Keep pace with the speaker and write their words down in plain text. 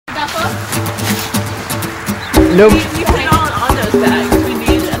Nope. You put it all in Ando's bags. We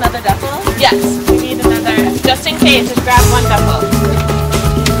need another duffel? Yes, we need another. Just in case, just grab one duffel.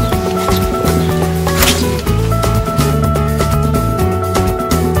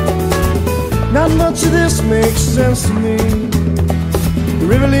 Not much of this makes sense to me. The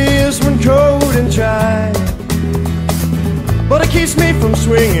river is when cold and dry, but it keeps me from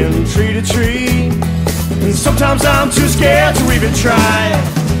swinging tree to tree. And sometimes I'm too scared to even try.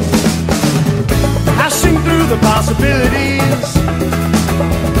 Passing through the possibilities,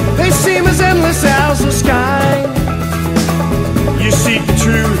 they seem as endless as the sky. You seek the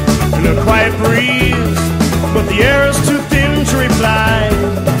truth in a quiet breeze, but the air is too thin to reply.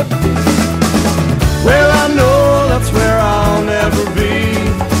 Well, I know that's where I'll never be,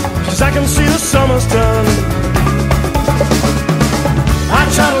 'cause I can see the summer's done. I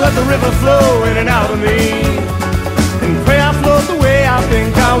try to let the river flow in and out of me, and pray I float the way I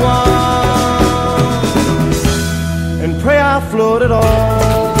think I want, and pray I float it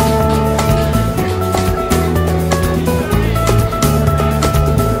all.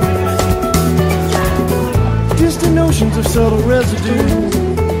 Distant oceans of subtle residue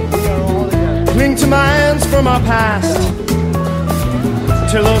cling to minds from our past.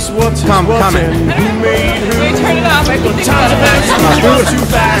 Tell us what's what and who made who. We turn it off. I can think about it. Too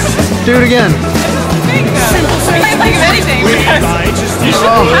fast. Do it again. Bingo. I can't think of anything because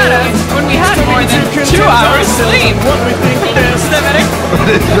when we had more than 2 hours sleep. What we think best. Is that better?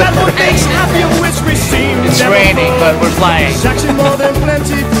 It's raining, but we're flying. It's actually more than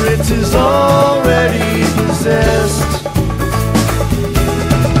plenty, for it is already possessed.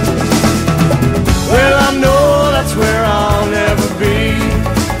 Well, I know that's where I'll never be,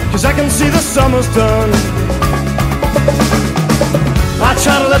 'cause I can see the summer's done. I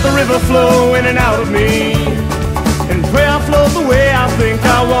try to let the river flow in and out of me, and pray I float the way I think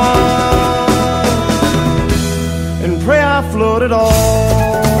I want, and pray I float it all.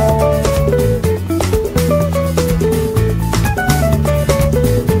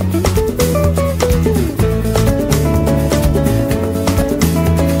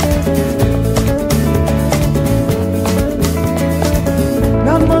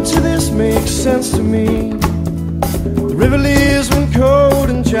 Much of this makes sense to me. The river is when cold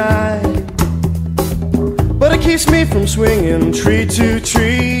and dry, but it keeps me from swinging tree to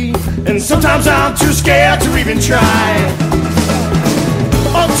tree. And sometimes I'm too scared to even try.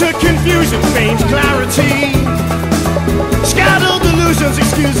 Utter confusion feigns clarity. Scattered delusions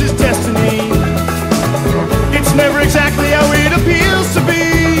excuses destiny. It's never exactly how it appears to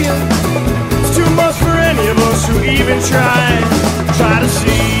be. It's too much for any of us who even try to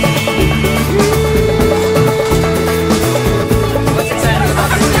see.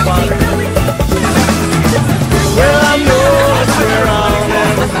 Well, I know that's where I'll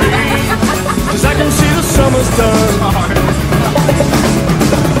never be, 'cause I can see the summer's done.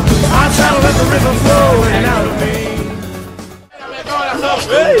 I try to let the river flow in and out of me.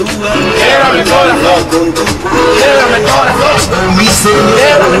 Llévame corazón, llévame corazón, mi señor,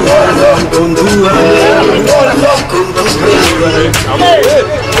 llévame corazón, con tu llévame corazón, con tu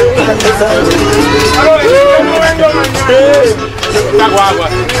Una guagua.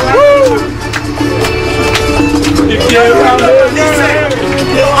 Y quiero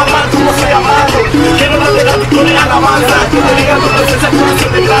amar como soy amado, quiero darte la victoria y alabanza, que te diga tu presencia,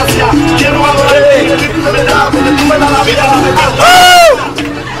 corazón de gracia, quiero adorarte, que tú me das, porque tú me das la vida, la verdad.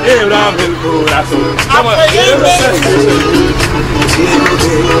 Québrame el corazón. Vamos.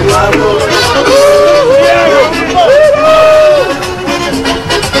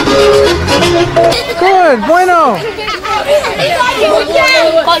 Good, bueno.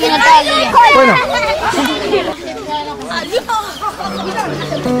 Bueno.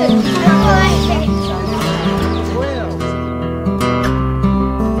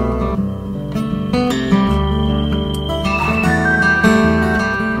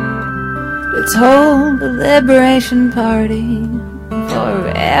 Let's hold the liberation party.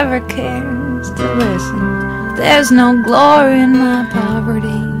 Forever cares to listen. There's no glory in my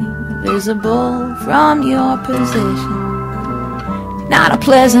poverty, visible from your position. Not a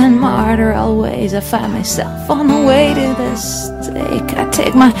pleasant martyr always. I find myself on the way to the stake. I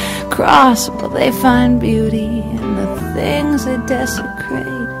take my cross, but they find beauty in the things they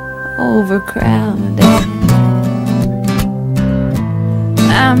desecrate, overcrowded.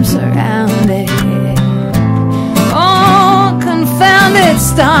 I'm surrounded. Oh, confounded,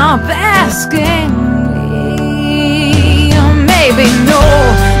 stop asking me. Or maybe no,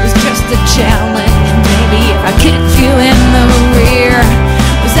 it's just a challenge. Maybe if I kicked you in the rear,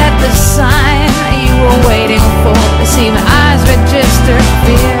 was that the sign you were waiting for? To see my eyes register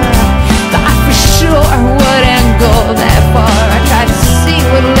fear.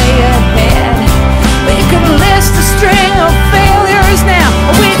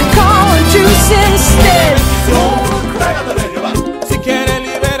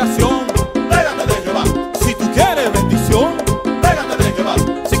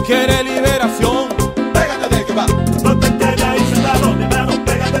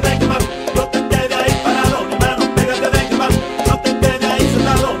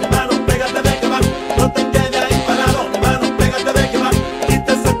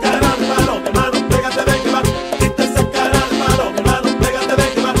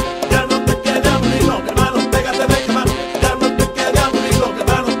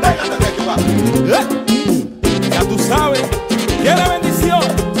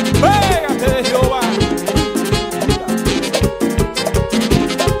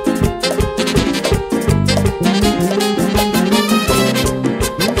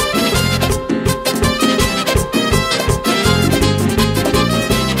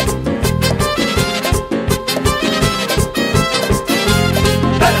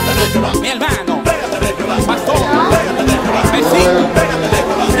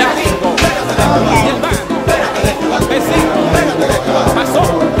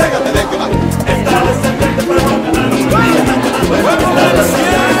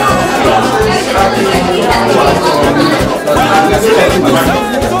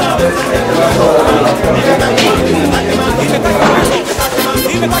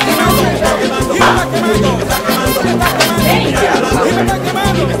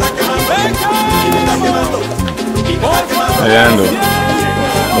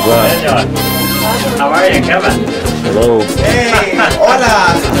 Señor. How are you, Kevin? Hello. Hey, hola.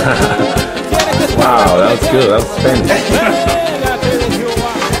 Wow, that was good. That was Spanish.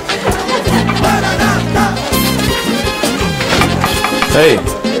 Hey.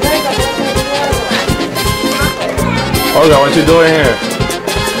 Olga, what you doing here?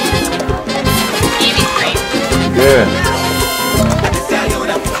 Eating cream. Good.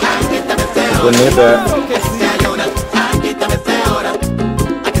 Didn't need that.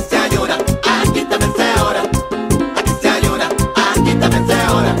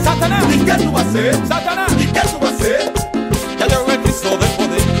 Satanás, ¿y qué tú vas a hacer? Ya yo regreso del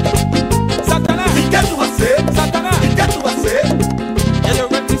poder. Satanás, ¿y qué tú vas a hacer? Satanás, ¿y qué tú vas a hacer? Ya yo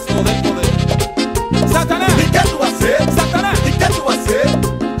regreso del poder. Satanás, ¿y qué tú vas a hacer? Satanás, ¿y qué tú vas a hacer?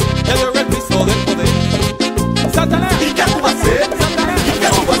 Ya yo regreso del poder. Satanás, ¿y qué tú vas a hacer? Satanás, ¿y qué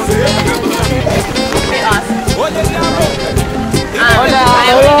tú vas a hacer? Oye, diablo. Hola.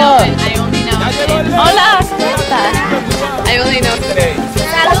 I only know. Hola, ¿cómo estás? I only know today.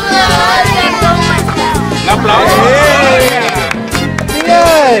 Un aplauso.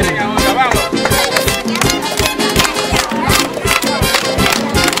 Bien.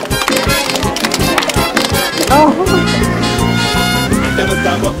 Ya no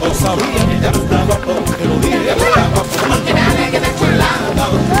estaba por sabía, ya no estaba por te lo dije, ya no estaba por que me alegue de escuela.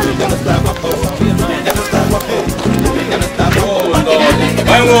 Ya no estaba por sabía, ya no estaba por ya no estaba por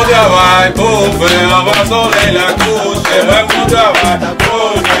Vamos de abajo, abajo de la cruz, vamos de abajo,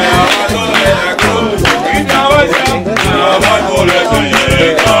 abajo de la cruz. Y cabeza, abajo le se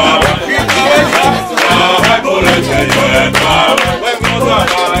llega. Y cabeza, abajo le se llega. Vamos de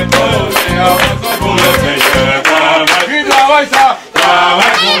abajo le se llega. Y cabeza,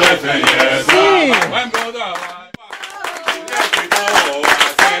 abajo le se llega. Vamos de abajo.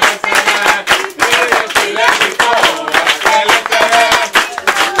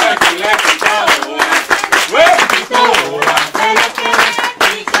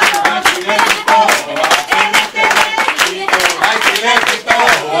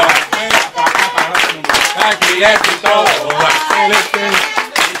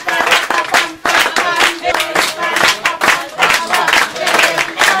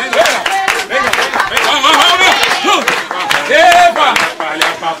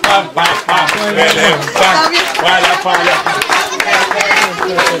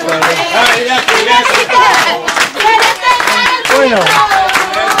 Bueno.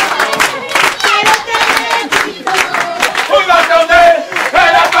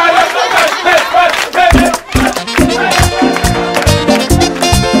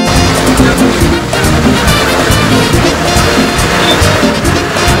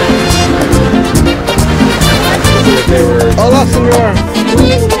 Hola, señor.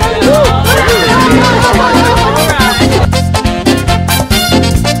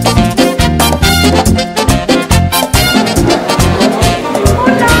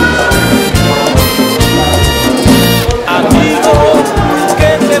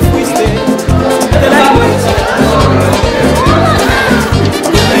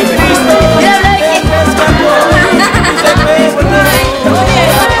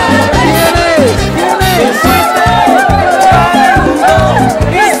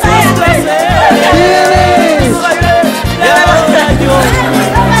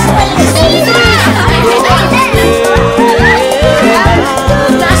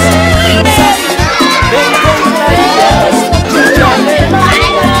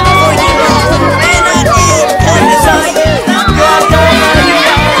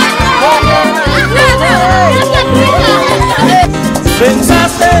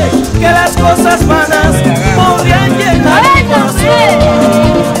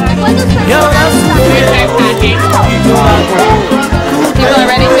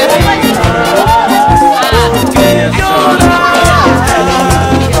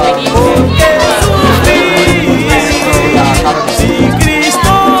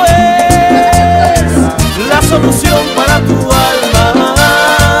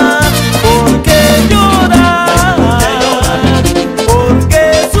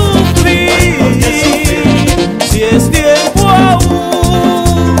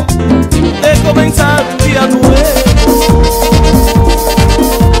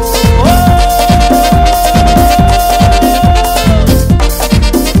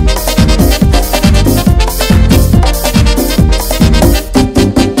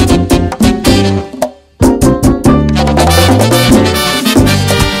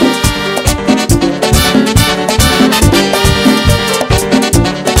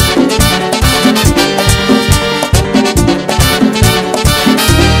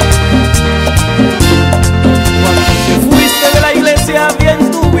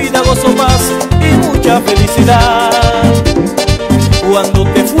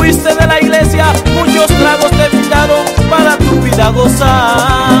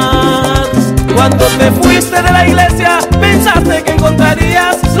 gozar. Cuando te fuiste de la iglesia, pensaste que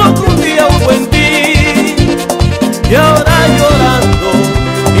encontrarías lo que un día hubo en ti. Y ahora llorando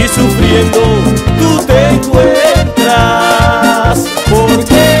y sufriendo tú te encuentras. ¿Por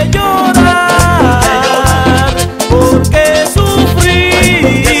qué llorar? ¿Por qué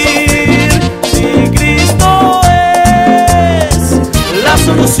sufrir? Si Cristo es la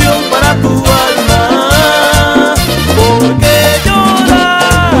solución para tu alma. ¿Por qué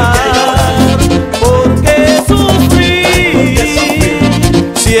llorar? ¿Por qué sufrir?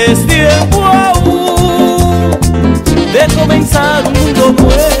 Si es tiempo aún de comenzar un mundo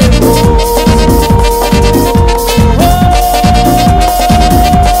nuevo.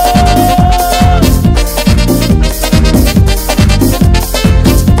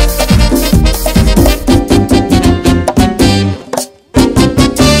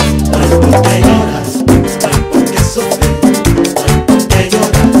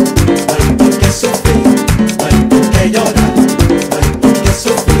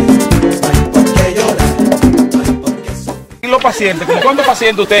 Pacientes, ¿cuántos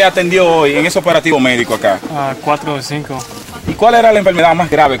pacientes usted atendió hoy en ese operativo médico acá? 4 o 5. ¿Y cuál era la enfermedad más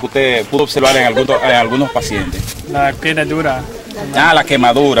grave que usted pudo observar en algunos pacientes? La quemadura. La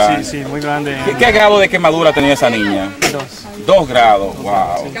quemadura. Sí, sí, muy grande. ¿Qué grado de quemadura tenía esa niña? 2 grados,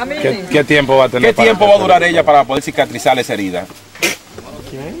 wow. ¿Qué tiempo va a tener? ¿Qué tiempo va a durar ella para poder cicatrizar esa herida?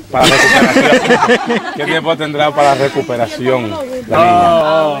 Para recuperación. ¿Qué tiempo tendrá para recuperación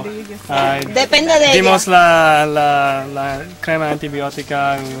la niña? Depende de dimos la crema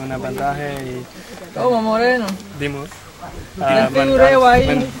antibiótica y una bandaje y Como moreno. dimos El figureo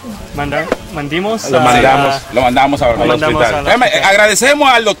ahí. mandamos al hospital. Agradecemos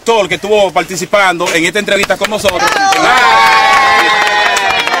al doctor que estuvo participando en esta entrevista con nosotros.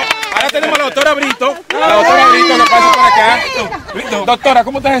 Ahora tenemos a la doctora Brito. La doctora Brito nos pasa por acá. Doctora,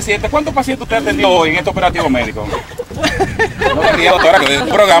 ¿cómo usted se siente? ¿Cuántos pacientes usted atendió hoy en este operativo médico? No te rías, doctora, que es un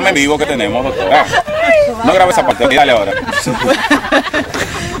programa en vivo que tenemos, doctora. No grabe esa parte, dale ahora.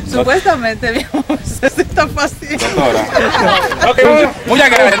 Supuestamente, vimos 60 pacientes. Doctora. Okay, muchas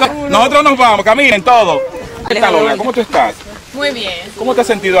gracias. Nosotros nos vamos, caminen todos. ¿Qué tal, Olga? ¿Cómo tú estás? Muy bien. ¿Cómo te has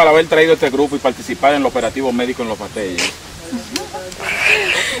sentido al haber traído este grupo y participar en el operativo médico en Los Patellos?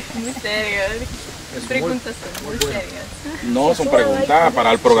 Muy serio. Preguntas muy serias. No, son preguntas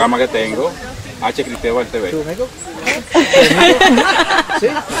para el programa que tengo. H. Cristeo TV. ¿Sí?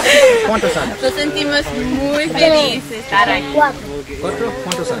 ¿Cuántos años? Nos sentimos muy felices de estar aquí.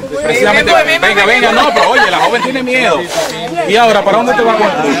 ¿Cuántos años? Precisamente, venga, no, pero oye, la joven tiene miedo. Y ahora, ¿para dónde te va con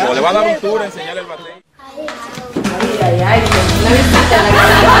el grupo? ¿Le va a dar un tour a enseñarle el bateo?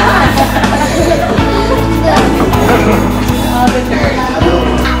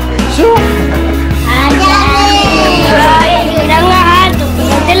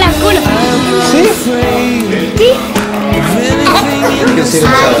 ¿Sí? ¿Sí? ¿Qué decir? Eso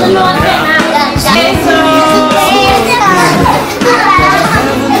no hace nada. Eso.